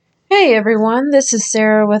Hey everyone, this is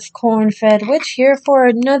Sarah with Corn-Fed Witch here for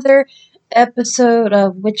another episode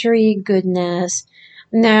of Witchery Goodness.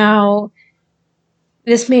 Now,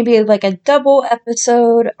 this may be like a double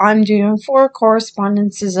episode. I'm doing 4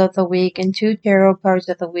 correspondences of the week and 2 tarot cards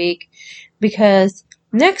of the week because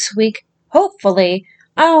next week, hopefully,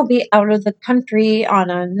 I'll be out of the country on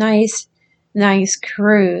a nice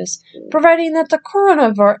cruise, providing that the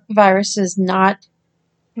coronavirus is not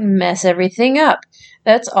mess everything up.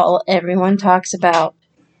 That's all everyone talks about.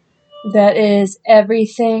 That is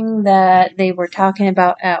everything that they were talking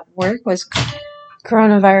about at work was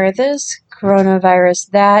coronavirus this, coronavirus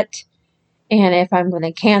that, and if I'm going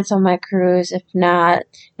to cancel my cruise, if not,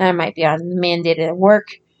 I might be on mandated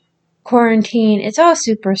work quarantine. It's all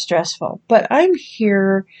super stressful, but I'm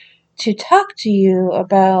here to talk to you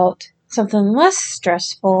about something less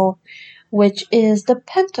stressful, which is the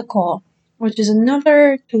Pentacle, which is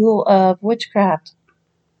another tool of witchcraft,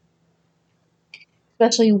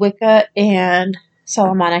 especially Wicca and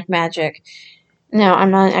Solomonic magic. Now, I'm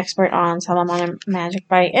not an expert on Solomonic magic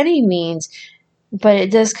by any means, but it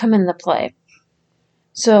does come into play.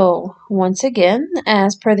 So, once again,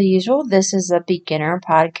 as per the usual, this is a beginner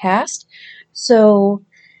podcast. So,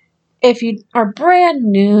 if you are brand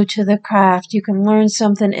new to the craft, you can learn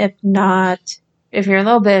something. If not, if you're a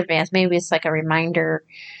little bit advanced, maybe it's like a reminder.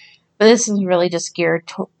 But this is really just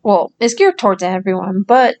it's geared towards everyone,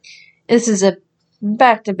 but this is a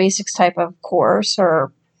back to basics type of course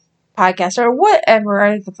or podcast or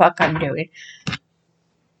whatever the fuck I'm doing.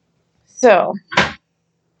 So,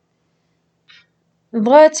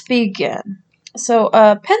 let's begin. So,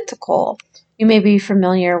 Pentacle, you may be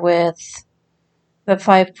familiar with the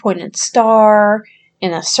 5-pointed star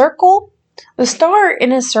in a circle. The star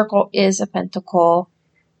in a circle is a pentacle.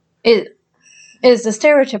 It is the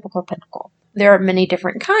stereotypical pentacle. There are many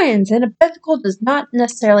different kinds, and a pentacle does not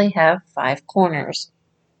necessarily have 5 corners.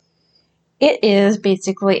 It is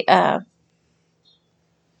basically a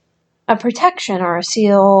protection or a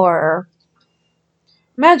seal or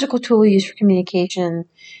magical tool used for communication.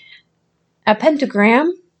 A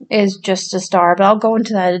pentagram is just a star, but I'll go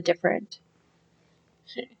into that in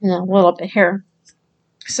a little bit here.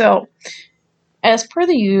 So, as per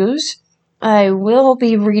the use, I will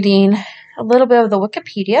be reading a little bit of the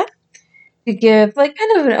Wikipedia to give kind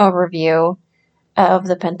of an overview of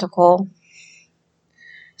the pentacle.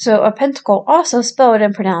 So, a pentacle, also spelled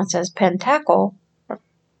and pronounced as pentacle,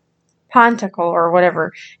 or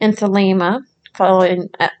whatever, in Thelema, following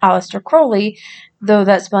Aleister Crowley, though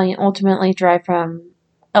that spelling ultimately derived from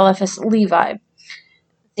Eliphas Levi.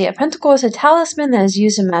 A pentacle is a talisman that is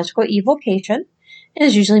used in magical evocation. It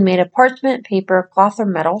is usually made of parchment, paper, cloth, or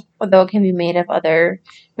metal, although it can be made of other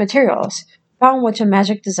materials, upon which a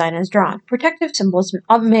magic design is drawn. Protective symbols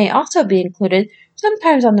may also be included,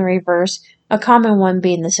 sometimes on the reverse, a common one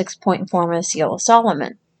being the 6-point form of the Seal of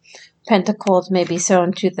Solomon. Pentacles may be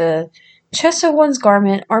sewn to the chest of one's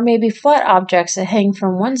garment, or may be flat objects that hang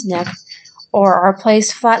from one's neck, or are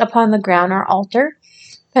placed flat upon the ground or altar.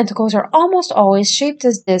 Pentacles are almost always shaped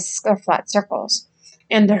as discs or flat circles.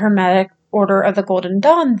 In the Hermetic Order of the Golden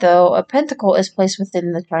Dawn, though, a pentacle is placed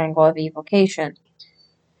within the triangle of evocation.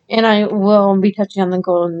 And I will be touching on the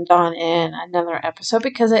Golden Dawn in another episode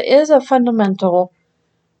because it is a fundamental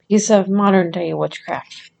piece of modern-day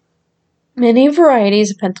witchcraft. Many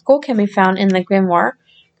varieties of pentacle can be found in the grimoire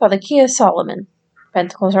called the Key of Solomon.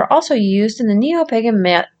 Pentacles are also used in the neo-pagan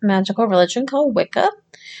magical religion called Wicca,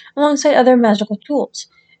 alongside other magical tools.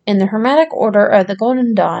 In the Hermetic Order of the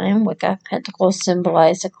Golden Dawn and Wicca, pentacles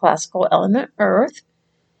symbolize the classical element Earth.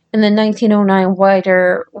 In the 1909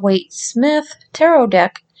 Rider-Waite-Smith tarot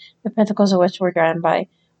deck, the pentacles of which were drawn by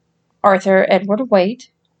Arthur Edward White,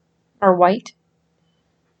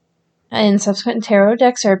 and subsequent tarot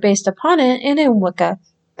decks are based upon it, and in Wicca,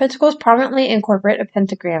 pentacles prominently incorporate a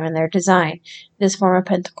pentagram in their design. This form of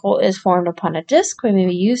pentacle is formed upon a disc, but may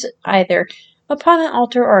be used either upon an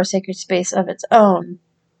altar or a sacred space of its own.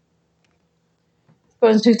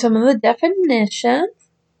 Going through some of the definitions.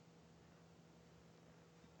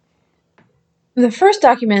 The first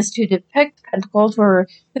documents to depict pentacles were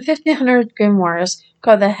the 1500 grimoires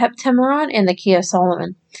called the Heptameron and the Key of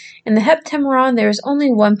Solomon. In the Heptameron, there is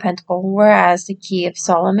only one pentacle, whereas the Key of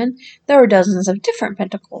Solomon, there are dozens of different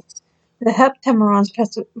pentacles. The Heptameron's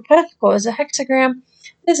pentacle is a hexagram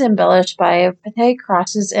that is embellished by patay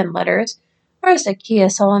crosses and letters, whereas the Key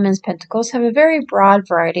of Solomon's pentacles have a very broad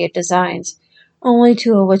variety of designs, only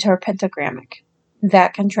 2 of which are pentagrammic.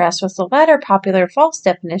 That contrasts with the latter popular false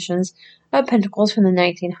definitions of pentacles from the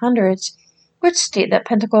 1900s, which state that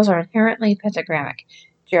pentacles are inherently pentagrammic.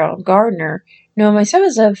 Gerald Gardner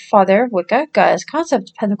Nomi father, Wicca, got his concept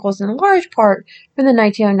of pentacles in large part from the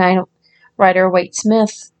 1909 Rider Waite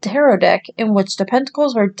Smith tarot deck, in which the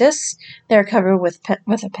pentacles were discs that are covered with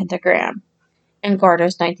a pentagram. In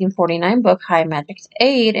Gardner's 1949 book, High Magic's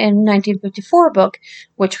Aid, and 1954 book,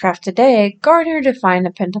 Witchcraft Today, Gardner defined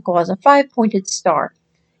a pentacle as a 5-pointed star,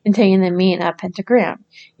 containing the meaning of pentagram.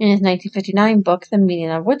 In his 1959 book, The Meaning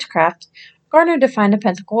of Witchcraft, Gardner defined a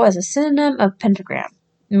pentacle as a synonym of pentagram.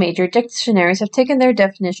 Major dictionaries have taken their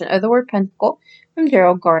definition of the word pentacle from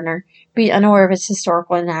Gerald Gardner, being unaware of its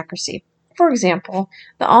historical inaccuracy. For example,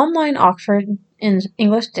 the online Oxford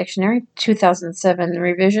English Dictionary 2007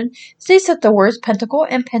 revision states that the words pentacle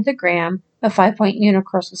and pentagram, a 5-point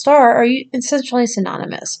universal star, are essentially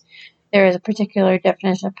synonymous. There is a particular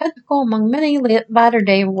definition of pentacle among many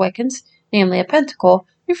latter-day Wiccans, namely a pentacle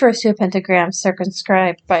refers to a pentagram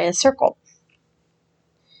circumscribed by a circle.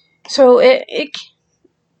 So it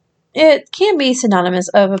can be synonymous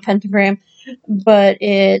of a pentagram, but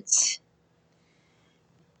it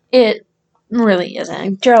really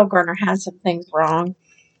isn't. Gerald Gardner has some things wrong,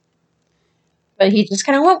 but he just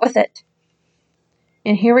kind of went with it.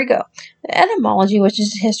 And here we go. The etymology, which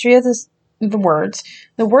is the history of the words.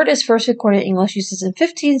 The word is first recorded in English uses in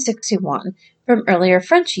 1561 from earlier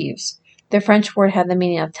French use. The French word had the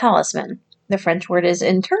meaning of talisman. The French word is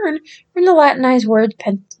in turn from the Latinized word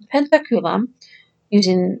pentaculum,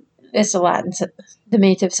 using the Latin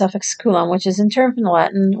diminutive suffix culum, which is in turn from the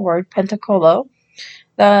Latin word pentacolo.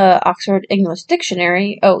 The Oxford English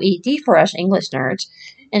Dictionary, OED for us English nerds,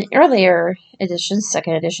 in earlier editions,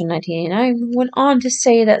 second edition 1989, went on to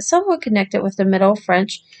say that some would connect it with the Middle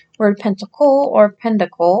French word pentacle or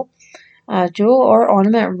pendacle, jewel or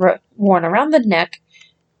ornament worn around the neck.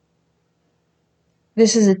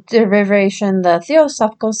 This is a derivation the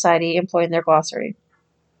Theosophical Society employed in their glossary.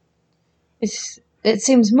 It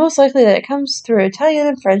seems most likely that it comes through Italian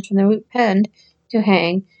and French from the root pend, to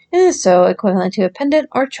hang, and is so equivalent to a pendant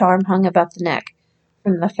or charm hung about the neck,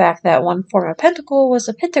 from the fact that one form of pentacle was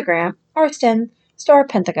a pentagram or star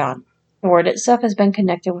pentagon. The word itself has been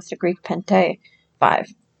connected with the Greek pente,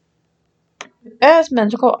 5. As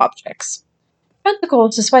magical objects.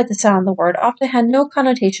 Pentacles, despite the sound of the word, often had no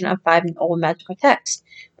connotation of 5 in old magical texts,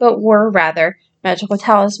 but were rather magical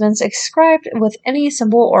talismans inscribed with any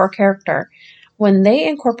symbol or character. When they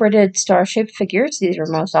incorporated star-shaped figures, these were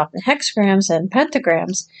most often hexagrams and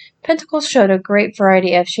pentagrams. Pentacles showed a great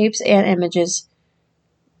variety of shapes and images.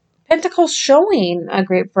 Pentacles showing a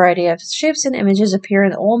great variety of shapes and images appear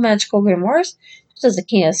in old magical grimoires, such as the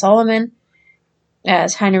King of Solomon.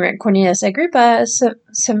 As Heinrich Cornelius Agrippa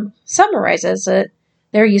summarizes it,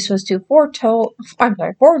 their use was to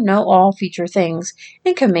foreknow all future things,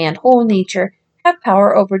 and command whole nature, have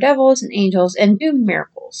power over devils and angels, and do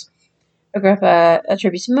miracles. Agrippa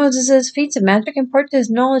attributes Moses' feats of magic in part to his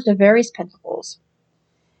knowledge of various pentacles.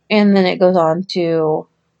 And then it goes on to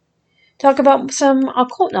talk about some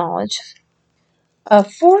occult knowledge. A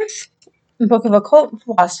fourth book of occult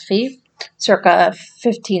philosophy, circa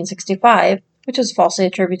 1565, which was falsely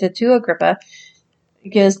attributed to Agrippa,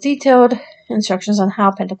 gives detailed instructions on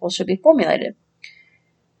how pentacles should be formulated.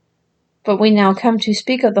 But we now come to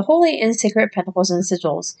speak of the holy and sacred pentacles and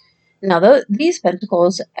sigils. Now, these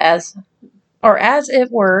pentacles, as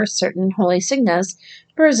it were, certain holy signas,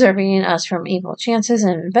 preserving us from evil chances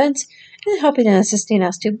and events, and helping and assisting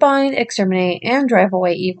us to bind, exterminate, and drive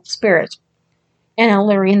away evil spirits, and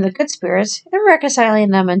alluring the good spirits and reconciling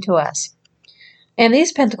them unto us. And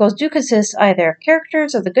these pentacles do consist either of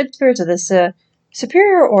characters of the good spirits of the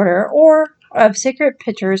superior order, or of sacred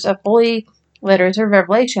pictures of holy letters or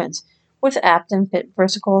revelations, with apt and fit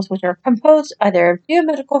versicles, which are composed either of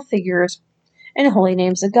geometrical figures and holy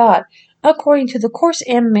names of God, according to the course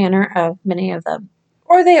and manner of many of them.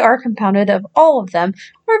 Or they are compounded of all of them,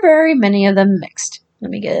 or very many of them mixed.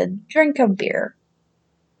 Let me get a drink of beer.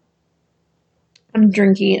 I'm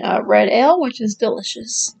drinking a red ale, which is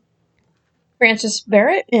delicious. Francis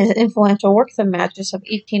Barrett, in his influential work, The Magus of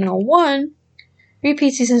 1801,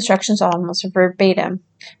 repeats these instructions almost verbatim.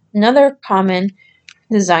 Another common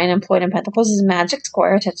design employed in pentacles is magic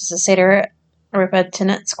square, such as the Seder Aripa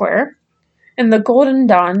Tenet square. In the Golden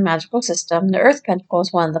Dawn magical system, the Earth Pentacle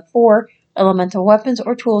is one of the 4 elemental weapons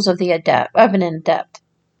or tools of an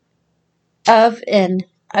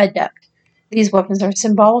adept. These weapons are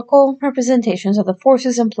symbolical representations of the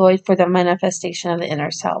forces employed for the manifestation of the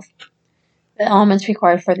inner self, the elements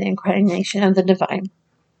required for the incarnation of the divine.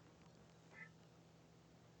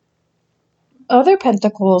 Other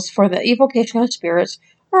pentacles for the evocation of spirits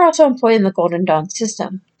are also employed in the Golden Dawn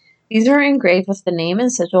system. These are engraved with the name and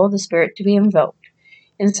sigil of the spirit to be invoked.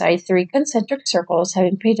 inside 3 concentric circles,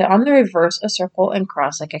 having painted on the reverse a circle and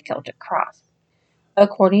cross like a Celtic cross.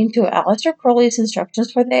 According to Aleister Crowley's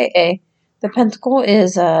instructions for the AA, the pentacle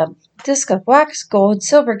is a disc of wax, gold,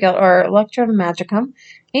 silver gilt, or electrum magicum,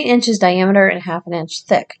 8 inches diameter and half an inch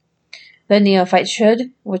thick. The neophyte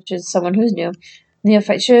should, which is someone who's new,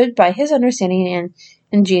 by his understanding and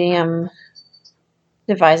ingenium,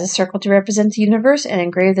 devise a circle to represent the universe and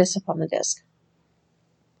engrave this upon the disc.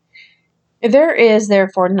 There is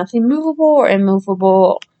therefore nothing movable or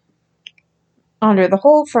immovable under the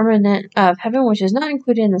whole firmament of heaven which is not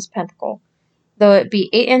included in this pentacle, though it be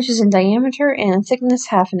 8 inches in diameter and in thickness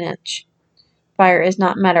half an inch. Fire is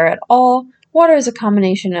not matter at all. Water is a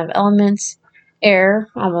combination of elements. Air,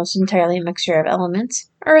 almost entirely a mixture of elements.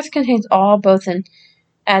 Earth contains all, both in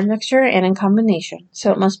admixture and in combination,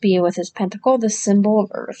 so it must be with this pentacle the symbol of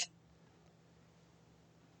earth.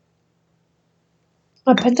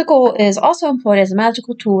 A pentacle is also employed as a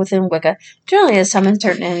magical tool within Wicca, generally to summon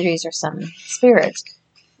certain energies or summon spirits.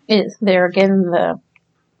 There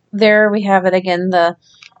we have it again, the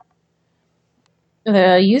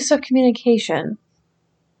use of communication.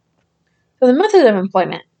 So the method of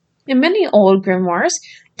employment. In many old grimoires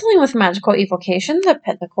dealing with magical evocation, the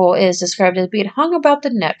pentacle is described as being hung about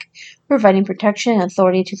the neck, providing protection and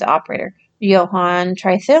authority to the operator. Johann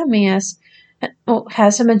Trithemius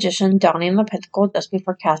has a magician donning the pentacle just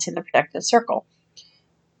before casting the protective circle.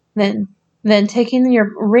 Then taking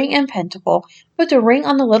your ring and pentacle, put the ring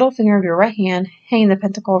on the little finger of your right hand, hang the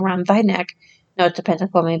pentacle around thy neck. Note the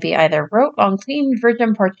pentacle may be either wrote on clean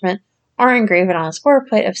virgin parchment or engraven on a square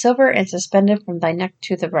plate of silver and suspended from thy neck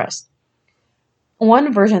to the breast.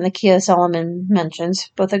 One version the Key of Solomon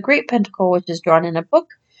mentions both a great pentacle which is drawn in a book,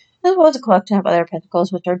 as well as a collection of other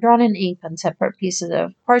pentacles which are drawn in ink on separate pieces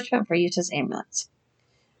of parchment for use as amulets.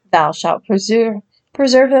 Thou shalt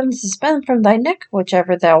preserve them to suspend from thy neck,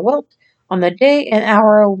 whichever thou wilt, on the day and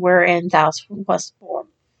hour wherein thou wast born.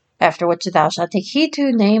 After which thou shalt take heed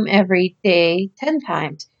to name every day 10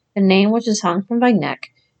 times the name which is hung from thy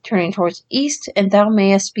neck, turning towards east, and thou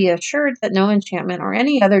mayest be assured that no enchantment or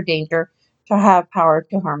any other danger shall have power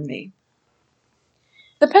to harm thee.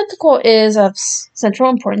 The pentacle is of central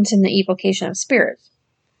importance in the evocation of spirits.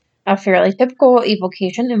 A fairly typical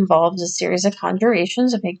evocation involves a series of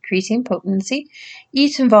conjurations of increasing potency,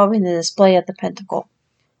 each involving the display of the pentacle.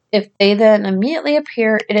 If they then immediately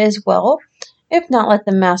appear, it is well. If not, let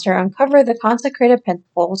the master uncover the consecrated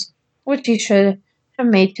pentacles, which he should have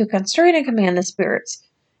made to constrain and command the spirits,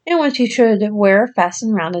 and which he should wear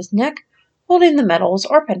fastened round his neck, holding the medals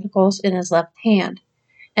or pentacles in his left hand,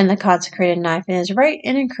 and the consecrated knife in his right,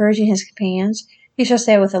 and encouraging his companions, he shall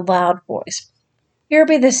say with a loud voice, Here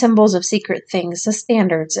be the symbols of secret things, the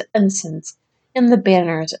standards, the ensigns, and the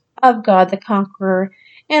banners of God the Conqueror,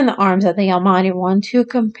 and the arms of the Almighty One, to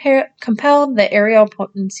compel the aerial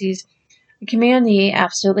potencies, and command ye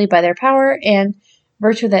absolutely by their power and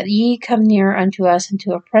virtue that ye come near unto us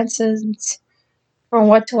into a presence from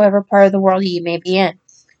whatsoever part of the world ye may be in,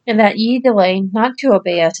 and that ye delay not to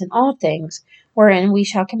obey us in all things, wherein we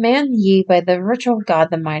shall command ye by the virtue of God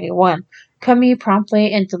the Mighty One. Come ye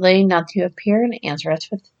promptly, and delay not to appear, and answer us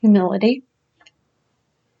with humility.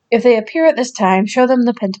 If they appear at this time, show them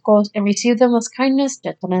the pentacles, and receive them with kindness,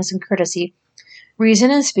 gentleness, and courtesy. Reason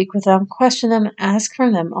and speak with them, question them, and ask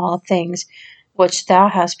from them all things which thou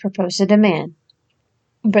hast proposed to demand.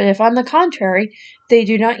 But if, on the contrary, they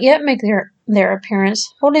do not yet make their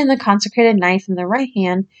appearance, holding the consecrated knife in the right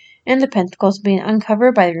hand, and the pentacles being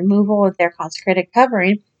uncovered by the removal of their consecrated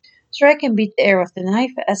covering, strike and beat the air with the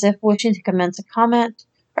knife, as if wishing to commence a combat,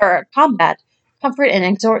 comfort and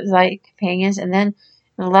exhort thy companions, and then,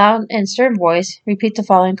 in a loud and stern voice, repeat the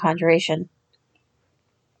following conjuration.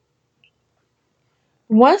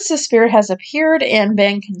 Once the spirit has appeared and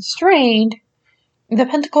been constrained, the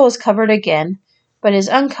pentacle is covered again, but is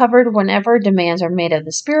uncovered whenever demands are made of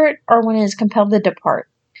the spirit or when it is compelled to depart.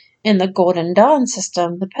 In the Golden Dawn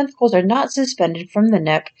system, the pentacles are not suspended from the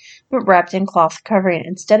neck, but wrapped in cloth covering.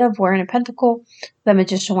 Instead of wearing a pentacle, the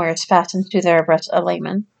magician wears fastened to their breast a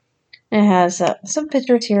layman. It has some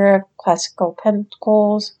pictures here of classical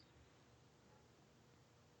pentacles.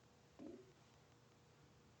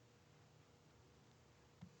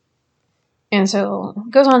 And so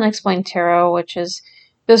it goes on to explain tarot, which is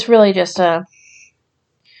just really just the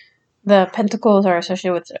pentacles are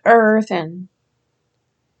associated with the earth and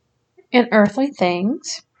earthly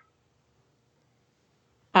things.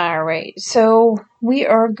 Alright, so we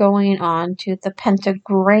are going on to the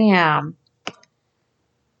pentagram,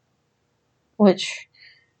 which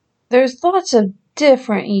there's lots of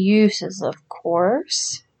different uses, of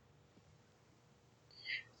course.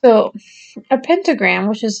 So, a pentagram,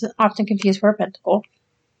 which is often confused for a pentacle,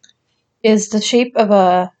 is the shape of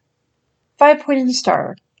a 5-pointed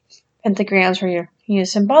star. Pentagrams were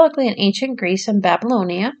used symbolically in ancient Greece and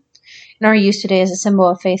Babylonia, and are used today as a symbol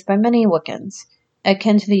of faith by many Wiccans,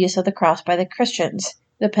 akin to the use of the cross by the Christians.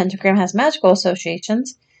 The pentagram has magical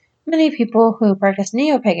associations. Many people who practice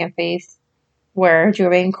neo-pagan faith wear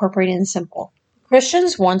jewelry incorporating the symbol.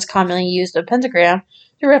 Christians once commonly used a pentagram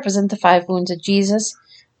to represent the 5 wounds of Jesus.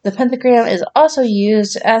 The pentagram is also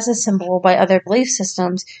used as a symbol by other belief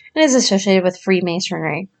systems and is associated with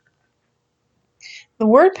Freemasonry. The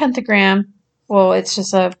word pentagram, well, it's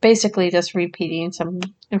just basically just repeating some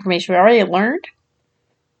information we already learned.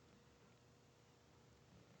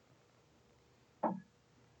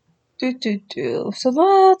 So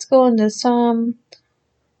let's go into some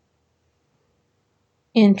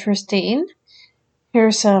interesting.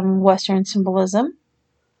 Here's some Western symbolism.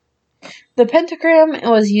 The pentagram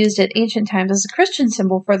was used at ancient times as a Christian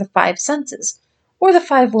symbol for the 5 senses, or the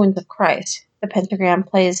 5 wounds of Christ. The pentagram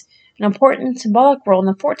plays an important symbolic role in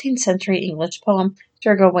the 14th century English poem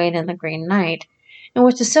Sir Gawain and the Green Knight, in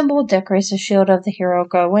which the symbol decorates the shield of the hero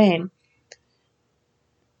Gawain.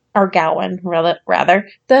 Or Gawain, rather.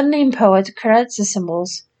 The unnamed poet credits the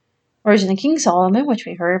symbol's origin to King Solomon, which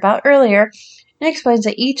we heard about earlier, and explains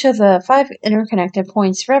that each of the 5 interconnected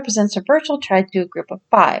points represents a virtual tied to a group of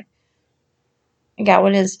 5.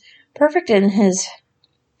 Gawain is perfect in his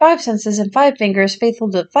 5 senses and 5 fingers,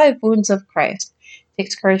 faithful to the 5 wounds of Christ,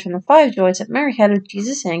 takes courage from the 5 joys that Mary had of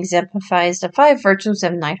Jesus, and exemplifies the 5 virtues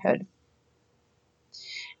of knighthood.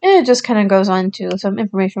 And it just kind of goes on to some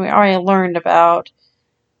information we already learned about,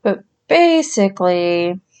 but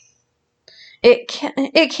basically, it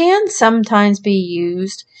can sometimes be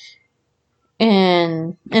used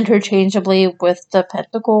interchangeably with the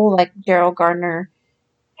pentacle, like Gerald Gardner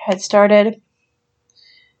had started.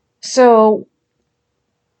 So,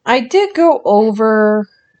 I did go over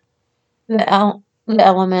the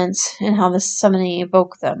elements and how the summoning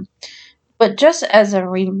evoke them. But just as a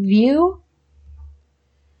review,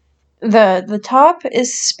 the top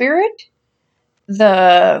is spirit,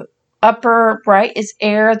 the upper right is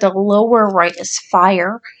air, the lower right is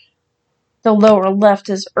fire, the lower left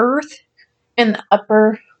is earth, and the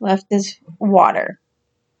upper left is water.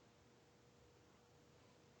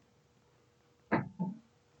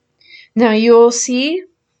 Now you'll see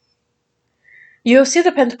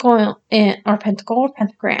the pentagram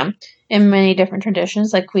in many different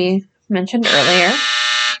traditions, like we mentioned earlier.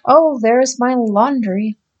 Oh, there's my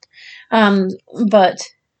laundry. Sorry,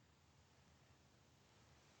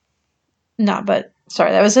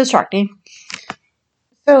 that was distracting.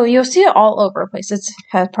 So you'll see it all over the place. It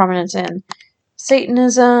has prominence in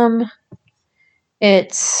Satanism.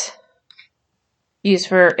 It's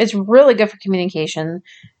really good for communication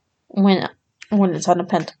when it's on a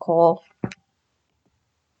pentacle.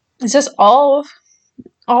 It's just all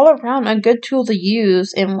around a good tool to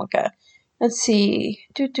use in Wicca. Let's see.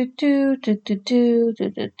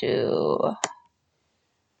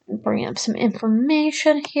 Bring up some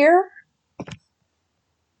information here.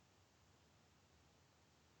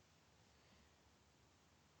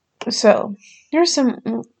 So here's some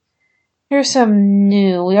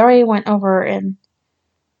new. We already went over in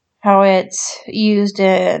how it's used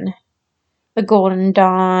in the Golden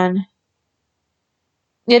Dawn.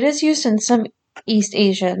 It is used in some East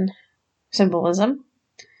Asian symbolism.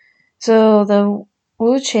 So the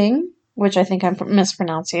Wu Qing, which I think I'm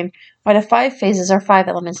mispronouncing, why the 5 phases are 5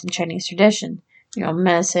 elements in Chinese tradition.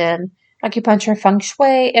 Medicine, acupuncture, feng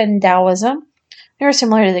shui, and Taoism. They are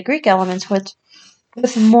similar to the Greek elements, with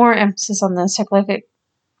more emphasis on the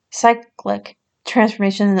cyclic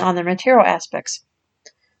transformation than on the material aspects.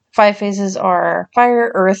 5 phases are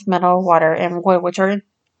fire, earth, metal, water, and wood, which are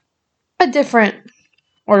a different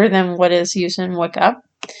order than what is used in Wicca.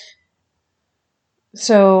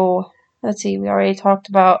 So, let's see, we already talked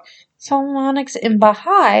about Solomonics in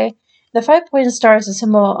Baha'i. The 5-pointed star is a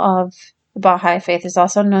symbol of the Baha'i faith. It's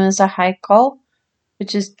also known as a haikal,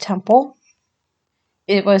 which is temple.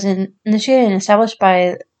 It was initiated and established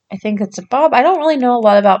by, I think it's a Bab. I don't really know a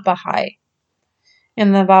lot about Baha'i.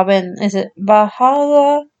 And the Babin, is it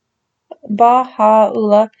Baha'u'llah,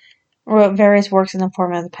 wrote various works in the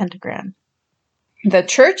form of the pentagram. The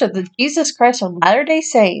Church of the Jesus Christ of Latter-day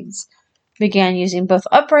Saints began using both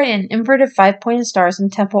upright and inverted 5-pointed stars in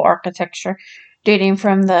temple architecture, dating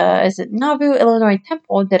from the Nauvoo, Illinois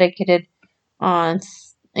temple dedicated on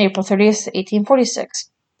April 30th, 1846.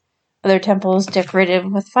 Other temples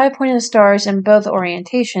decorated with 5-pointed stars in both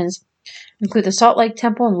orientations include the Salt Lake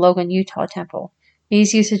Temple and Logan, Utah Temple.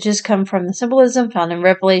 These usages come from the symbolism found in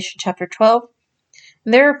Revelation chapter 12.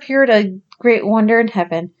 And there appeared a great wonder in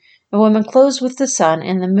heaven, a woman clothed with the sun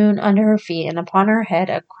and the moon under her feet, and upon her head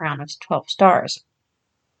a crown of 12 stars.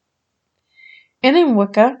 And in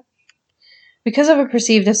Wicca, because of a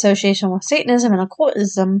perceived association with Satanism and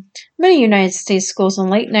occultism, many United States schools in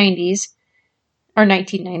the late 90s or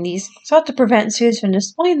 1990s sought to prevent students from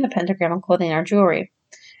displaying the pentagram on clothing or jewelry.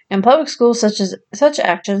 In public schools, such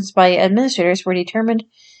actions by administrators were determined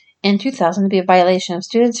in 2000 to be a violation of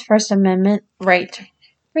students' First Amendment right to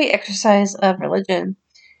free exercise of religion.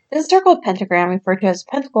 The encircled pentagram, referred to as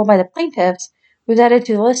pentacle by the plaintiffs, was added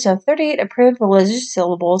to the list of 38 approved religious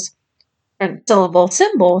syllable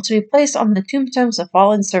symbols to be placed on the tombstones of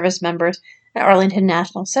fallen service members at Arlington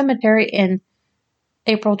National Cemetery on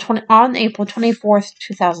April 24,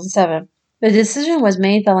 2007. The decision was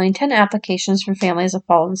made following 10 applications from families of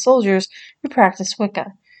fallen soldiers who practiced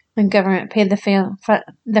Wicca. The government paid the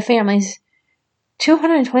families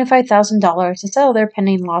 $225,000 to settle their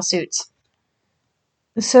pending lawsuits.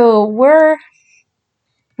 So we're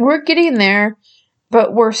getting there,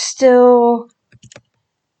 but we're still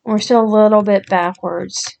a little bit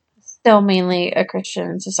backwards. Still mainly a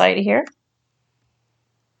Christian society here.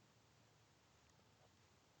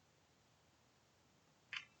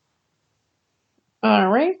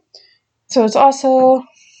 Alright. So it's also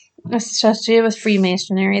associated with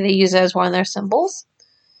Freemasonry. They use it as one of their symbols,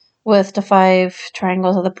 with the 5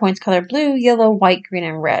 triangles of the points colored blue, yellow, white, green,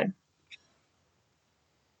 and red.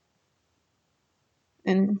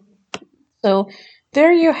 And so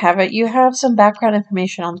there you have it. You have some background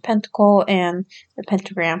information on the pentacle and the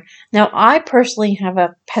pentagram. Now, I personally have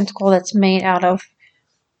a pentacle that's made out of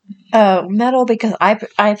metal because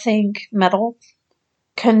I think metal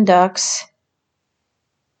conducts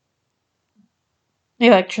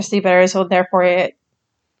electricity better, so therefore it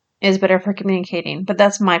is better for communicating. But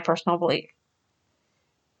that's my personal belief.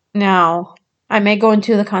 Now, I may go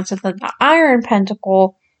into the concept of the iron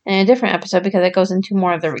pentacle in a different episode because it goes into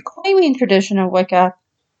more of the reclaiming tradition of Wicca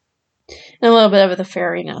and a little bit of the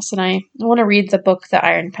fairiness. And I want to read the book, The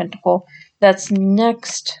Iron Pentacle. That's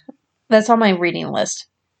next. That's on my reading list.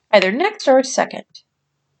 Either next or second.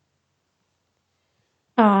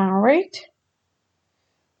 Alright.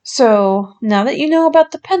 So, now that you know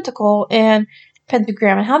about the pentacle and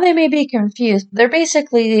pentagram and how they may be confused, they're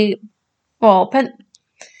basically,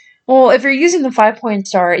 if you're using the 5-point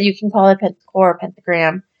star, you can call it a pentacle or a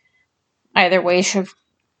pentagram. Either way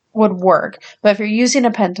would work. But if you're using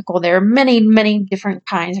a pentacle, there are many, many different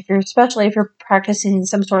kinds. Especially if you're practicing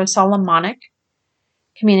some sort of Solomonic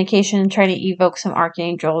communication, trying to evoke some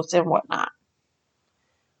archangels and whatnot.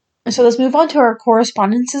 So let's move on to our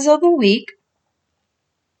correspondences of the week.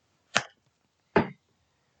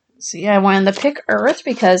 So yeah, I wanted to pick Earth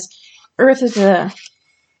because Earth is the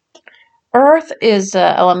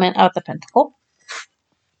element of the pentacle.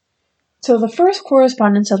 So the first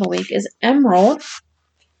correspondence of the week is Emerald.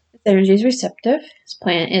 Its energy is receptive. Its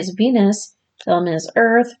planet is Venus. Its element is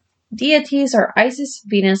Earth. Deities are Isis,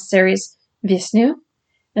 Venus, Ceres, Vishnu.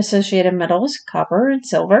 Associated metals, copper and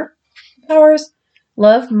silver. Powers,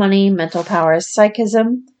 love, money, mental powers,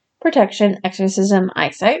 psychism, protection, exorcism,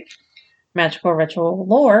 eyesight. Magical ritual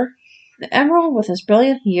lore. The emerald, with its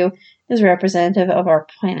brilliant hue, is representative of our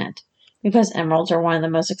planet. Because emeralds are one of the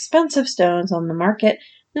most expensive stones on the market,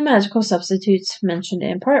 the magical substitutes mentioned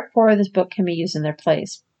in Part 4 of this book can be used in their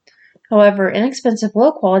place. However, inexpensive,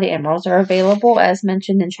 low-quality emeralds are available as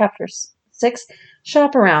mentioned in Chapter 6.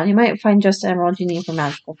 Shop around. You might find just the emerald you need for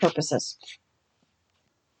magical purposes.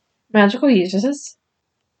 Magical uses.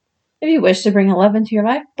 If you wish to bring a love into your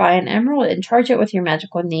life, buy an emerald and charge it with your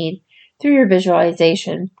magical need through your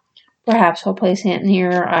visualization, perhaps while placing it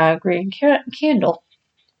near a green candle.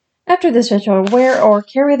 After this ritual, wear or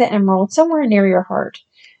carry the emerald somewhere near your heart.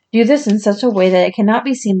 Do this in such a way that it cannot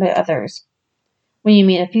be seen by others. When you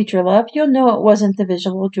meet a future love, you'll know it wasn't the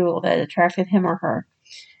visual jewel that attracted him or her.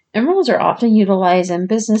 Emeralds are often utilized in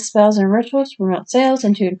business spells and rituals to promote sales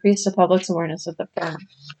and to increase the public's awareness of the firm.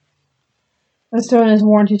 The stone is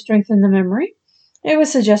worn to strengthen the memory. It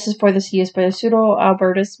was suggested for this use by the pseudo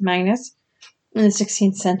Albertus Magnus in the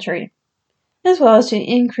 16th century, as well as to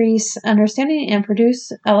increase understanding and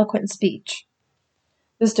produce eloquent speech.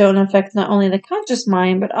 The stone affects not only the conscious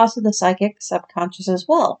mind, but also the psychic subconscious as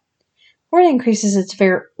well, for it increases its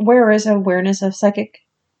wearer's awareness of psychic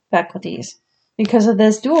faculties. Because of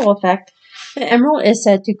this dual effect, the emerald is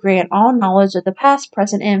said to grant all knowledge of the past,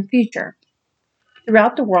 present, and future.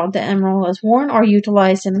 Throughout the world, the emerald was worn or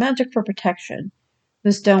utilized in magic for protection.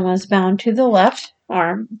 The stone was bound to the left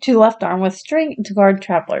arm with string to guard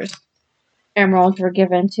travelers. Emeralds were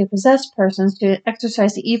given to possessed persons to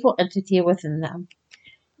exorcise the evil entity within them.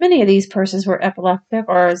 Many of these persons were epileptic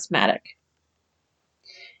or asthmatic.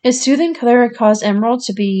 Its soothing color caused emeralds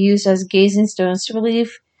to be used as gazing stones to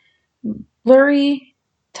relieve blurry,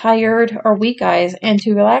 tired, or weak eyes and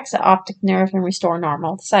to relax the optic nerve and restore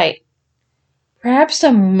normal sight. Perhaps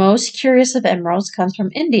the most curious of emeralds comes from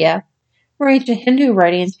India, where ancient Hindu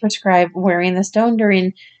writings prescribe wearing the stone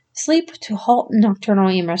during sleep to halt nocturnal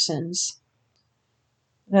emissions.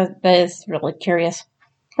 That is really curious.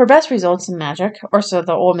 For best results in magic, or so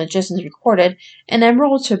the old magicians recorded, an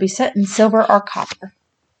emerald should be set in silver or copper.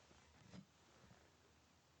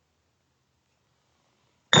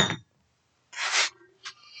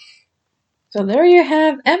 So there you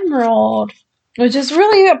have emerald, which is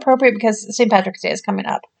really appropriate because St. Patrick's Day is coming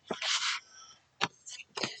up.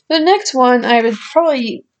 The next one I would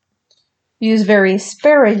probably use very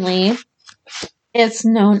sparingly. It's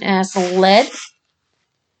known as lead.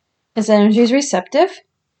 Its energy is receptive.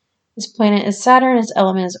 Its planet is Saturn. Its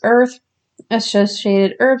element is Earth.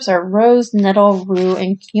 Associated herbs are rose, nettle, rue,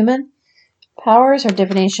 and cumin. Powers are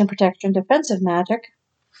divination, protection, defensive magic.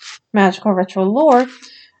 Magical ritual lore.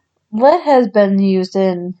 Lead has been used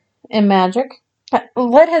in magic.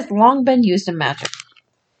 Lead has long been used in magic.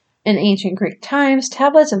 In ancient Greek times,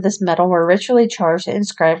 tablets of this metal were ritually charged and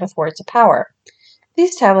inscribed with words of power.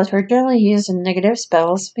 These tablets were generally used in negative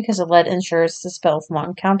spells because the lead ensures the spell's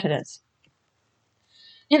long continuance.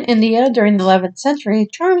 In India, during the 11th century,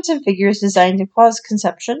 charms and figures designed to cause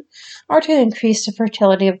conception or to increase the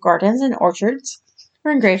fertility of gardens and orchards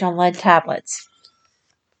were engraved on lead tablets.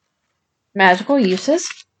 Magical uses.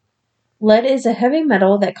 Lead is a heavy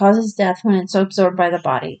metal that causes death when it's absorbed by the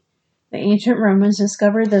body. The ancient Romans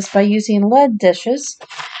discovered this by using lead dishes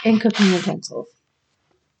in cooking utensils.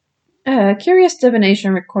 A curious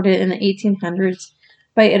divination recorded in the 1800s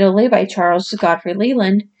by Italy by Charles Godfrey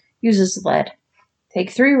Leland uses lead.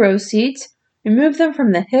 Take 3 rose seeds, remove them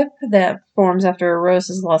from the hip that forms after a rose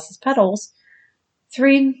has lost its petals,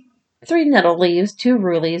 3 nettle leaves, 2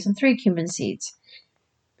 rue leaves, and 3 cumin seeds.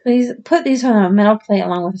 Please put these on a metal plate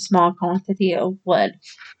along with a small quantity of lead.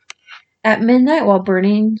 At midnight, while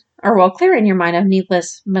clearing your mind of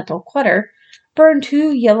needless mental clutter, burn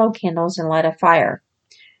 2 yellow candles and light a fire.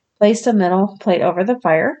 Place the metal plate over the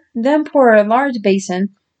fire, then pour a large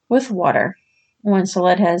basin with water. Once the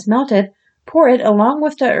lead has melted, pour it along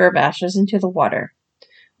with the herb ashes into the water.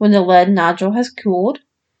 When the lead nodule has cooled,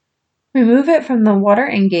 remove it from the water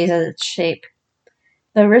and gaze at its shape.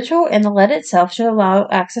 The ritual and the lead itself should allow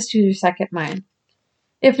access to your second mind.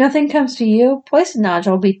 If nothing comes to you, place the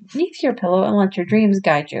nodule beneath your pillow and let your dreams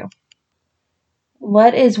guide you.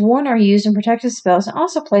 Lead is worn or used in protective spells and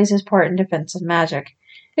also plays its part in defensive magic.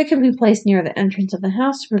 It can be placed near the entrance of the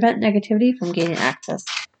house to prevent negativity from gaining access.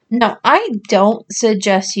 Now, I don't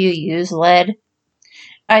suggest you use lead.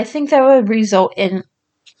 I think that would result in,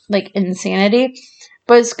 insanity.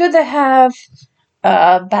 But it's good to have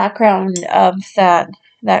a background of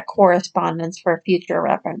that correspondence for future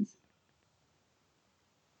reference.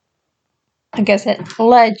 I guess it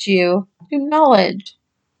led you to knowledge.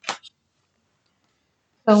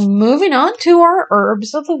 So moving on to our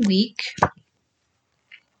herbs of the week.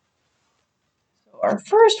 Our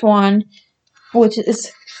first one, which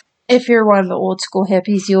is, if you're one of the old school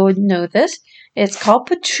hippies, you would know this. It's called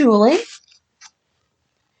patchouli.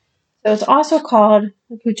 So it's also called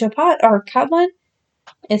puchapat or Katlan.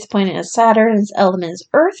 Its planet is Saturn. Its element is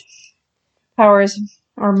Earth. Powers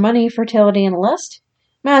are money, fertility, and lust.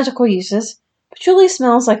 Magical uses. Patchouli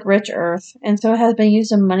smells like rich earth, and so it has been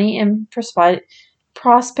used in money and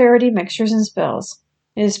prosperity mixtures and spells.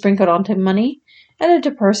 It is sprinkled onto money, added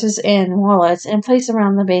to purses and wallets, and placed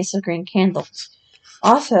around the base of green candles.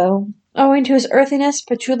 Also, owing to its earthiness,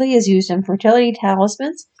 patchouli is used in fertility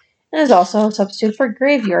talismans and is also a substitute for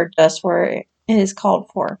graveyard dust where it is called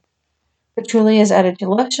for. Patchouli is added to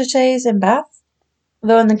love sachets and baths,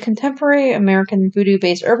 though in the contemporary American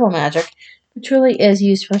voodoo-based herbal magic, patchouli is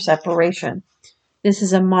used for separation. This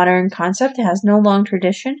is a modern concept that has no long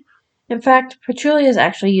tradition. In fact, patchouli is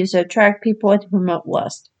actually used to attract people and to promote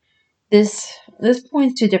lust. This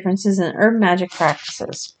points to differences in herb magic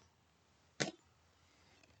practices.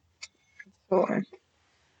 Sure.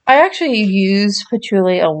 I actually use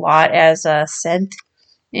patchouli a lot as a scent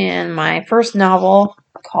in my first novel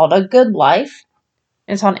called A Good Life.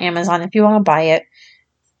 It's on Amazon if you want to buy it.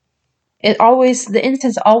 The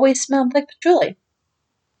incense always smelled like patchouli.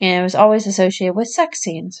 And it was always associated with sex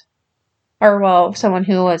scenes. Or, well, someone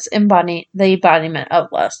who was the embodiment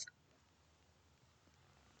of lust.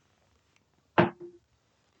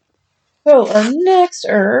 So, our next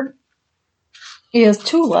herb is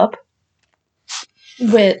tulip,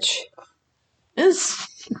 which is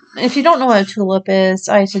If you don't know what a tulip is,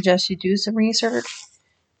 I suggest you do some research.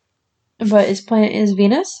 But its planet is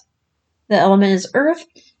Venus. The element is Earth.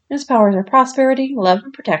 Its powers are prosperity, love,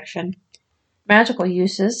 and protection. Magical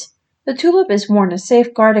uses. The tulip is worn to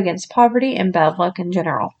safeguard against poverty and bad luck in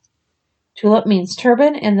general. Tulip means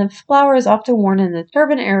turban, and the flower is often worn in the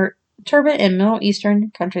turban in Middle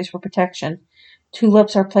Eastern countries for protection.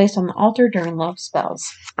 Tulips are placed on the altar during love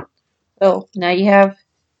spells. So now you have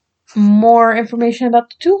more information about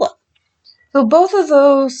the tulip. So both of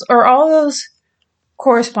those, or all those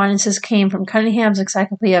correspondences came from Cunningham's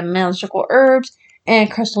Encyclopedia of Magical Herbs and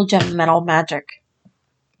Crystal Gem Metal Magic.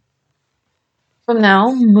 So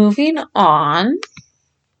now, moving on.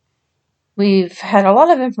 We've had a lot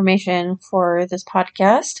of information for this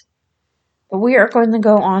podcast, but we are going to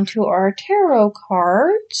go on to our tarot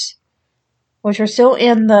cards, which are still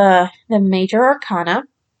in the major arcana.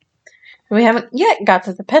 We haven't yet got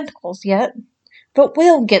to the pentacles yet, but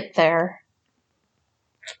we'll get there.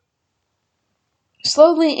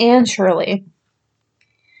 Slowly and surely.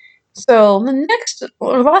 So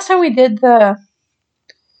last time we did the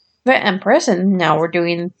Empress, and now we're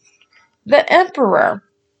doing the Emperor.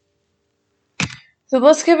 So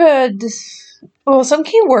let's give some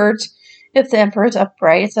key words. If the Emperor is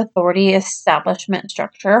upright, it's authority, establishment,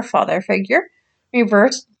 structure, father figure.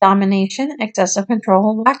 Reverse, domination, excessive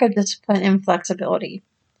control, lack of discipline, inflexibility.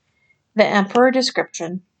 The Emperor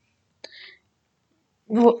description.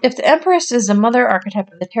 If the Empress is the mother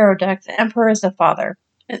archetype of the tarot deck, the Emperor is the father.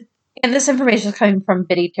 And this information is coming from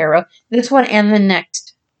Biddy Tarot. This one and the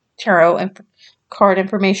next tarot card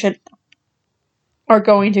information are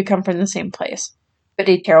going to come from the same place.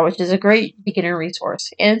 Biddy Tarot, which is a great beginner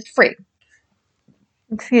resource, and it's free.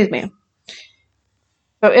 Excuse me.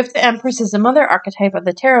 So if the Empress is the mother archetype of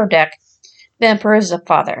the tarot deck, the Emperor is the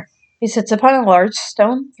father. He sits upon a large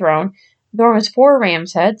stone throne. The throne has 4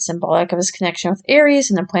 ram's heads, symbolic of his connection with Aries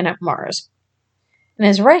and the planet Mars. In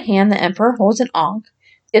his right hand, the Emperor holds an ankh,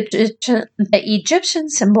 the Egyptian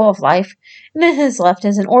symbol of life, and in his left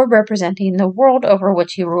is an orb representing the world over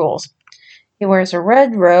which he rules. He wears a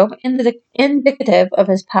red robe, indicative of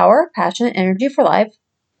his power, passion, and energy for life.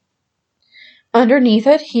 Underneath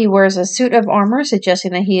it, he wears a suit of armor,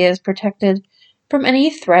 suggesting that he is protected from any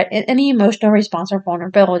threat and any emotional response or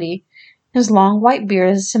vulnerability. His long white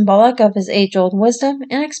beard is symbolic of his age-old wisdom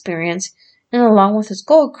and experience, and along with his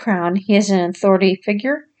gold crown, he is an authority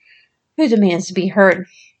figure who demands to be heard.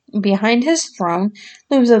 Behind his throne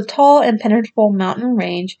looms a tall, impenetrable mountain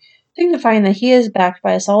range, signifying that he is backed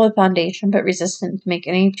by a solid foundation but resistant to make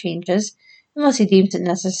any changes unless he deems it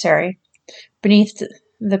necessary. Beneath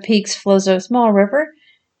the peaks flows a small river,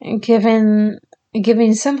 giving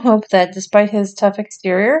some hope that despite his tough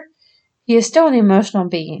exterior, he is still an emotional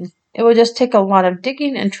being. It would just take a lot of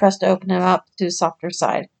digging and trust to open him up to the softer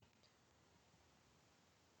side.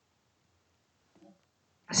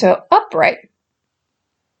 So, upright.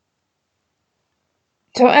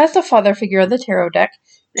 So, as the father figure of the tarot deck,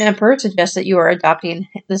 the Emperor suggests that you are adopting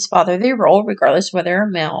this fatherly role, regardless of whether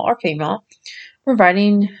male or female,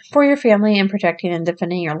 providing for your family and protecting and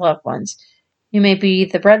defending your loved ones. You may be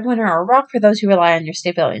the breadwinner or rock for those who rely on your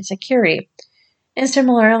stability and security. And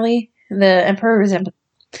similarly, the Emperor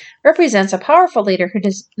represents a powerful leader who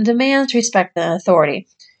demands respect and authority.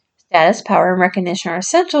 Status, power, and recognition are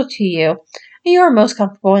essential to you, and you are most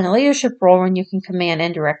comfortable in a leadership role when you can command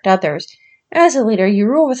and direct others. As a leader, you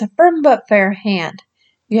rule with a firm but fair hand.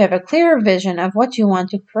 You have a clear vision of what you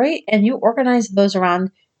want to create, and you organize those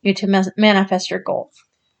around you to manifest your goals.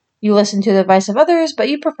 You listen to the advice of others, but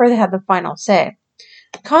you prefer to have the final say.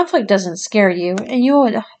 Conflict doesn't scare you, and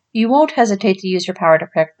you won't hesitate to use your power to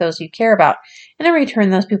protect those you care about, and in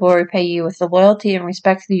return those people will repay you with the loyalty and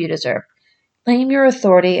respect that you deserve. Claim your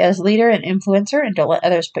authority as leader and influencer, and don't let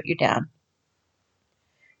others put you down.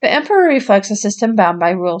 The Emperor reflects a system bound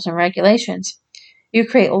by rules and regulations. You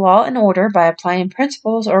create law and order by applying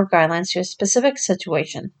principles or guidelines to a specific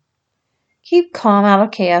situation. Keep calm out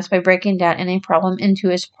of chaos by breaking down any problem into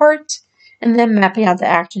its parts and then mapping out the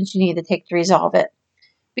actions you need to take to resolve it.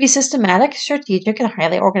 Be systematic, strategic, and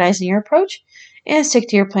highly organized in your approach, and stick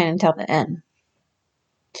to your plan until the end.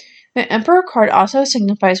 The Emperor card also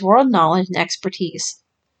signifies world knowledge and expertise.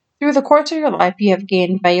 Through the course of your life, you have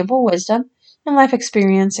gained valuable wisdom and life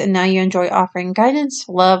experience, and now you enjoy offering guidance,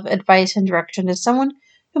 love, advice, and direction to someone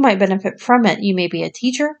who might benefit from it. You may be a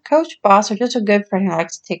teacher, coach, boss, or just a good friend who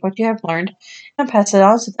likes to take what you have learned and pass it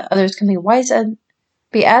on so that others can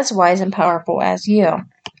be as wise and powerful as you.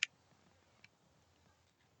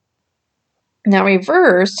 Now,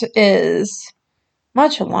 reverse is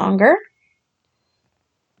much longer.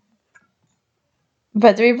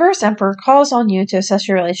 But the reverse emperor calls on you to assess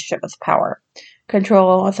your relationship with power,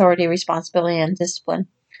 control, authority, responsibility, and discipline.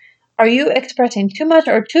 Are you expressing too much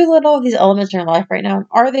or too little of these elements in your life right now?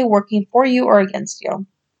 Are they working for you or against you?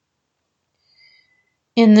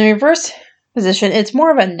 In the reverse position, it's more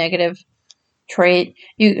of a negative trait.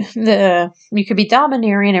 You could be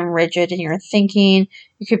domineering and rigid in your thinking.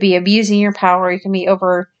 You could be abusing your power. You can be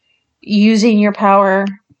overusing your power.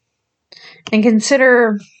 And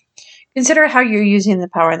consider how you're using the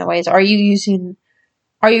power in the ways. Are you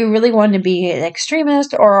really wanting to be an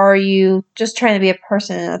extremist, or are you just trying to be a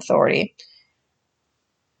person in authority?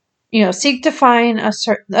 Seek to find a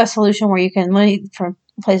solution where you can lead from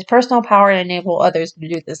a place of personal power and enable others to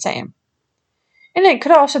do the same. And it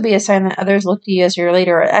could also be a sign that others look to you as your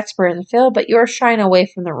leader or expert in the field, but you're shying away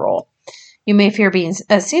from the role. You may fear being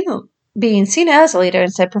seen as a leader,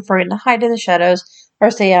 instead preferring to hide in the shadows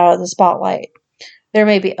or stay out of the spotlight. There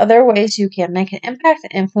may be other ways you can make an impact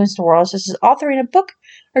and influence the world, such as authoring a book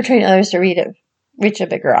or training others to reach a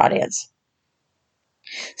bigger audience.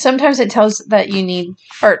 Sometimes it tells that you need,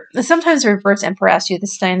 or sometimes the reverse emperor asks you to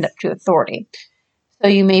stand up to authority. So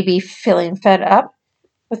you may be feeling fed up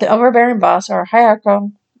with an overbearing boss or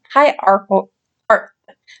hierarchical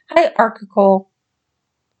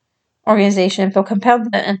organization and feel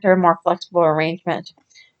compelled to enter a more flexible arrangement.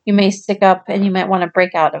 You may stick up and you might want to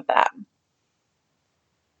break out of that.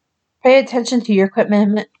 Pay attention to your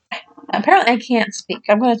equipment. Apparently I can't speak.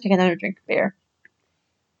 I'm going to take another drink of beer.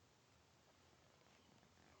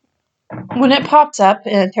 When it pops up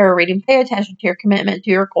in a tarot reading, pay attention to your commitment to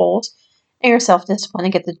your goals and your self-discipline to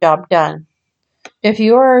get the job done. If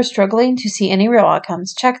you are struggling to see any real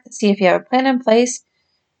outcomes, check to see if you have a plan in place,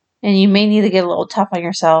 and you may need to get a little tough on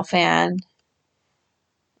yourself and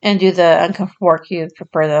do the uncomfortable work you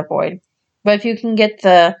prefer to avoid. But if you can get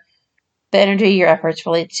the energy, your efforts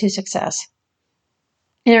will lead to success.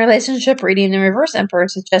 In a relationship reading, the reverse emperor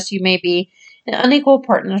suggests you may be in an unequal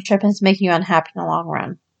partnership and is making you unhappy in the long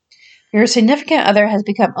run. Your significant other has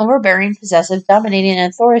become overbearing, possessive, dominating,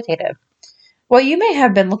 and authoritative. While you may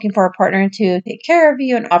have been looking for a partner to take care of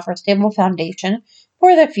you and offer a stable foundation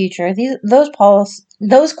for the future, those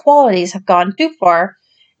qualities have gone too far,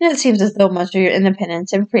 and it seems as though much of your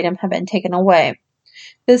independence and freedom have been taken away.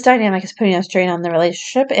 This dynamic is putting a strain on the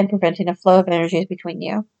relationship and preventing a flow of energies between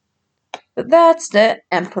you. But that's the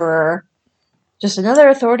Emperor. Just another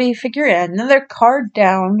authority figure and another card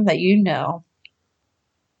down that you know.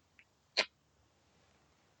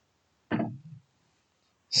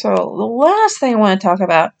 So the last thing I want to talk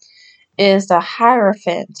about is the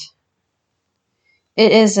Hierophant.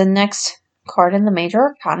 It is the next card in the Major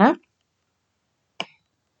Arcana.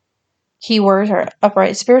 Keywords are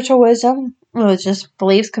upright spiritual wisdom, religious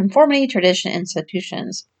beliefs, conformity, tradition,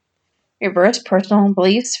 institutions. Reverse personal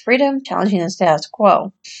beliefs, freedom, challenging the status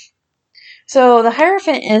quo. So the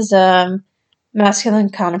Hierophant is a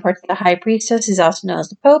masculine counterpart to the High Priestess. He's also known as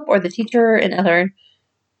the Pope or the Teacher in other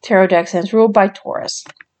tarot decks, and is ruled by Taurus.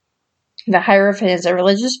 The Hierophant is a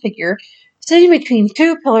religious figure sitting between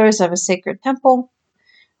two pillars of a sacred temple.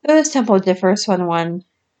 Though this temple differs from the one...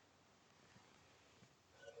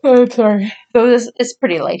 Oh, sorry. It's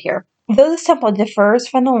pretty late here. Though this temple differs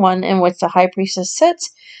from the one in which the High Priestess sits,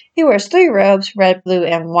 he wears 3 robes, red, blue,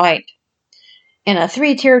 and white, and a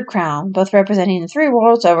 3-tiered crown, both representing the 3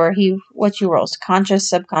 worlds over which he rules: conscious,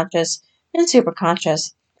 subconscious, and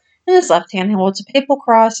superconscious. In his left hand, he holds a papal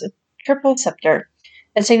cross, a triple scepter,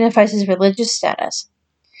 that signifies his religious status.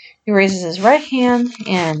 He raises his right hand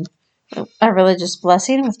in a religious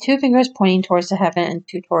blessing with 2 fingers pointing towards the heaven and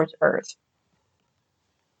 2 towards earth.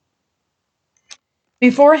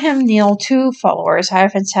 Before him kneel 2 followers.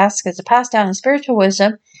 Hierophant's task is to pass down his spiritual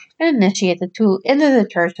wisdom and initiate the 2 into the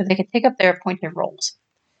church so they can take up their appointed roles.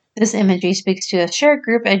 This imagery speaks to a shared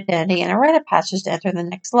group identity and a rite of passage to enter the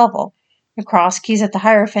next level. The cross keys at the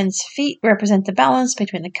Hierophant's feet represent the balance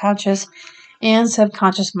between the conscious and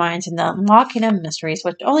subconscious minds and the unlocking of mysteries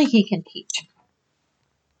which only he can teach.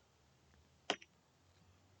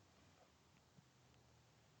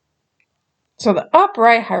 So the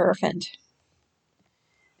upright Hierophant.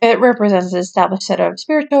 It represents an established set of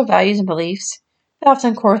spiritual values and beliefs that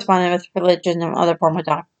often correspond with religion and other forms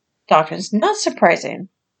of doctrines. Not surprising.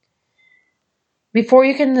 Before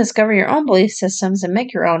you can discover your own belief systems and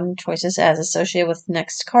make your own choices as associated with the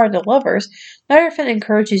next card, the Lovers, the Hierophant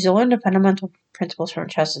encourages you to learn the fundamental principles from a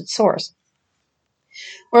trusted source.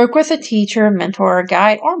 Work with a teacher, mentor, or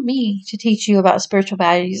guide, or me to teach you about spiritual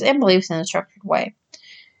values and beliefs in a structured way.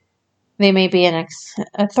 They may be an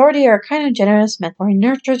authority or a kind of generous mentor who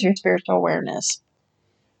nurtures your spiritual awareness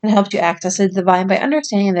and helps you access the divine by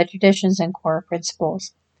understanding the traditions and core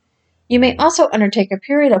principles. You may also undertake a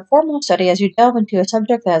period of formal study as you delve into a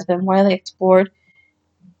subject that has been widely explored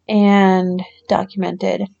and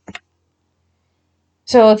documented.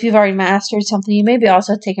 So if you've already mastered something, you may be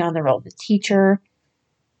also taking on the role of a teacher.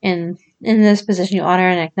 In this position, you honor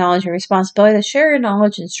and acknowledge your responsibility to share your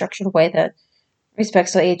knowledge in a structured way that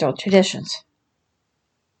respects the age-old traditions.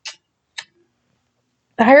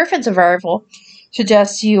 The Hierophant survival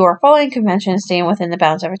suggests you are following convention and staying within the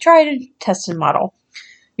bounds of a tried and tested model.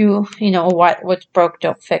 You know, what's broke,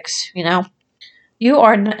 don't fix, You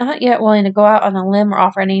are not yet willing to go out on a limb or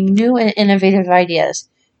offer any new and innovative ideas.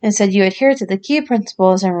 Instead, you adhere to the key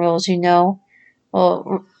principles and rules you know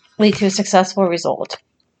will lead to a successful result.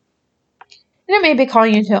 And it may be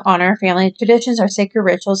calling you to honor family traditions or sacred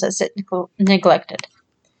rituals that sit neglected.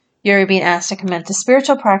 You're being asked to commit to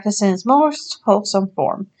spiritual practice in its most wholesome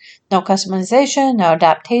form. No customization, no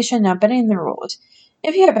adaptation, no bending the rules.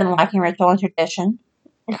 If you have been lacking ritual and tradition,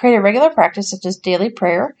 create a regular practice such as daily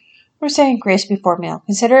prayer or saying grace before meal.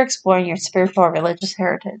 Consider exploring your spiritual or religious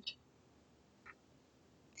heritage.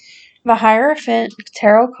 The Hierophant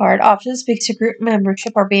Tarot card often speaks to group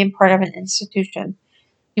membership or being part of an institution.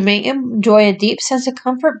 You may enjoy a deep sense of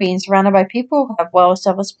comfort being surrounded by people who have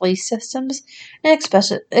well-established belief systems and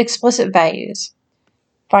explicit values.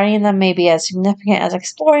 Finding them may be as significant as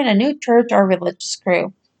exploring a new church or religious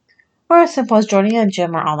group, or as simple as joining a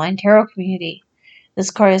gym or online tarot community. This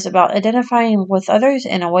card is about identifying with others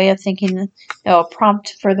in a way of thinking that will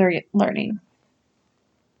prompt further learning.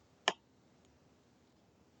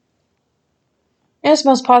 In its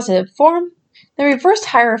most positive form, the reversed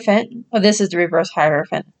Hierophant, this is the reversed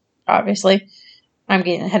Hierophant, obviously. I'm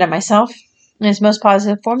getting ahead of myself. In its most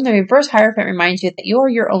positive form, the reversed Hierophant reminds you that you are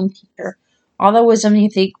your own teacher. All the wisdom you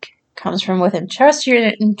think comes from within. Trust your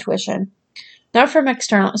intuition, not from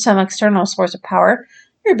some external source of power.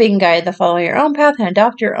 You're being guided to follow your own path and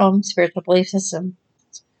adopt your own spiritual belief system,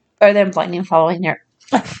 rather than blindly following their.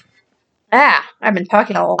 I've been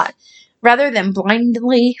talking a lot. Rather than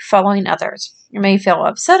blindly following others. You may feel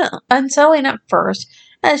unsettling at first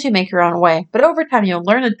as you make your own way, but over time you'll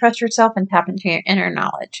learn to trust yourself and tap into your inner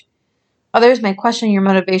knowledge. Others may question your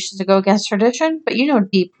motivations to go against tradition, but you know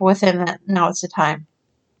deep within that now is the time.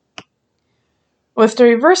 With the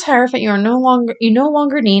reverse Hierophant, you no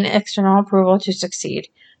longer need external approval to succeed.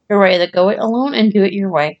 You're ready to go it alone and do it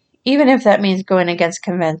your way, even if that means going against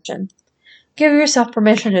convention. Give yourself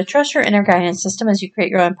permission to trust your inner guidance system as you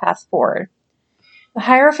create your own path forward. The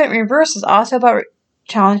Hierophant reverse is also about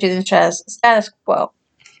challenging the status quo.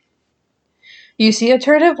 You see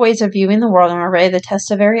alternative ways of viewing the world and are ready to test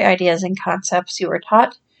the very ideas and concepts you were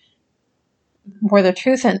taught were the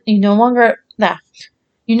truth, and you no longer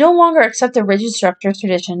accept the rigid structures,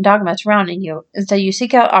 tradition, and dogma surrounding you. Instead, you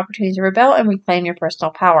seek out opportunities to rebel and reclaim your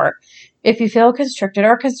personal power. If you feel constricted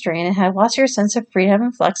or constrained and have lost your sense of freedom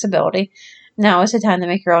and flexibility, now is the time to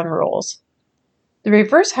make your own rules. The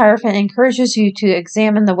reverse Hierophant encourages you to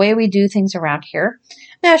examine the way we do things around here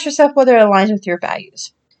and ask yourself whether it aligns with your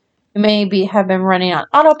values. You may have been running on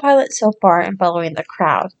autopilot so far and following the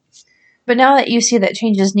crowd. But now that you see that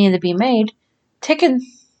changes need to be made, taken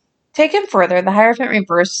further, the Hierophant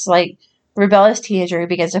reverse is like a rebellious teenager who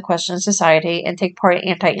begins to question society and take part in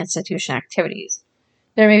anti-institution activities.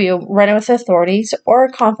 There may be a run with authorities or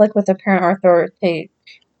a conflict with a parent or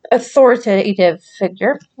authoritative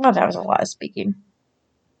figure. Well, that was a lot of speaking.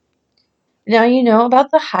 Now you know about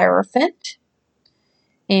the Hierophant,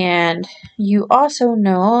 and you also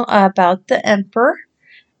know about the Emperor,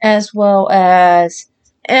 as well as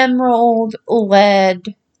Emerald,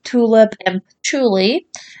 Lead, Tulip, and Patchouli,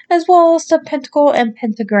 as well as the Pentacle and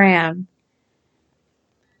Pentagram.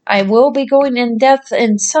 I will be going in depth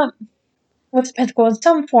with the Pentacle in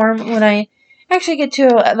some form when I actually get to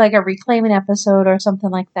a reclaiming episode or something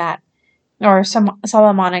like that, or some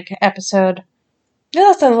Solomonic episode.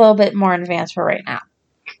 That's a little bit more advanced for right now.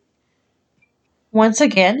 Once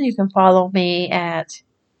again, you can follow me at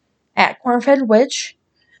Cornfed Witch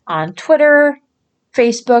on Twitter,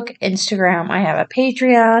 Facebook, Instagram. I have a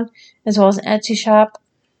Patreon, as well as an Etsy shop.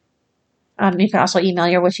 You can also email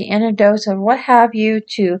your witchy anecdotes or what have you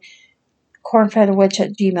to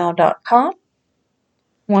cornfedwitch@gmail.com.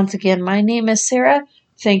 Once again, my name is Sarah.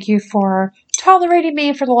 Thank you for tolerating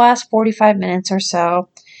me for the last 45 minutes or so.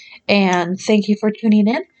 And thank you for tuning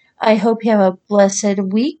in. I hope you have a blessed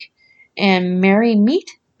week. And merry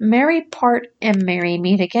part, and merry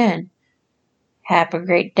meet again. Have a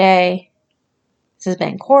great day. This has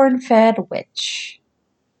been Cornfed Witch.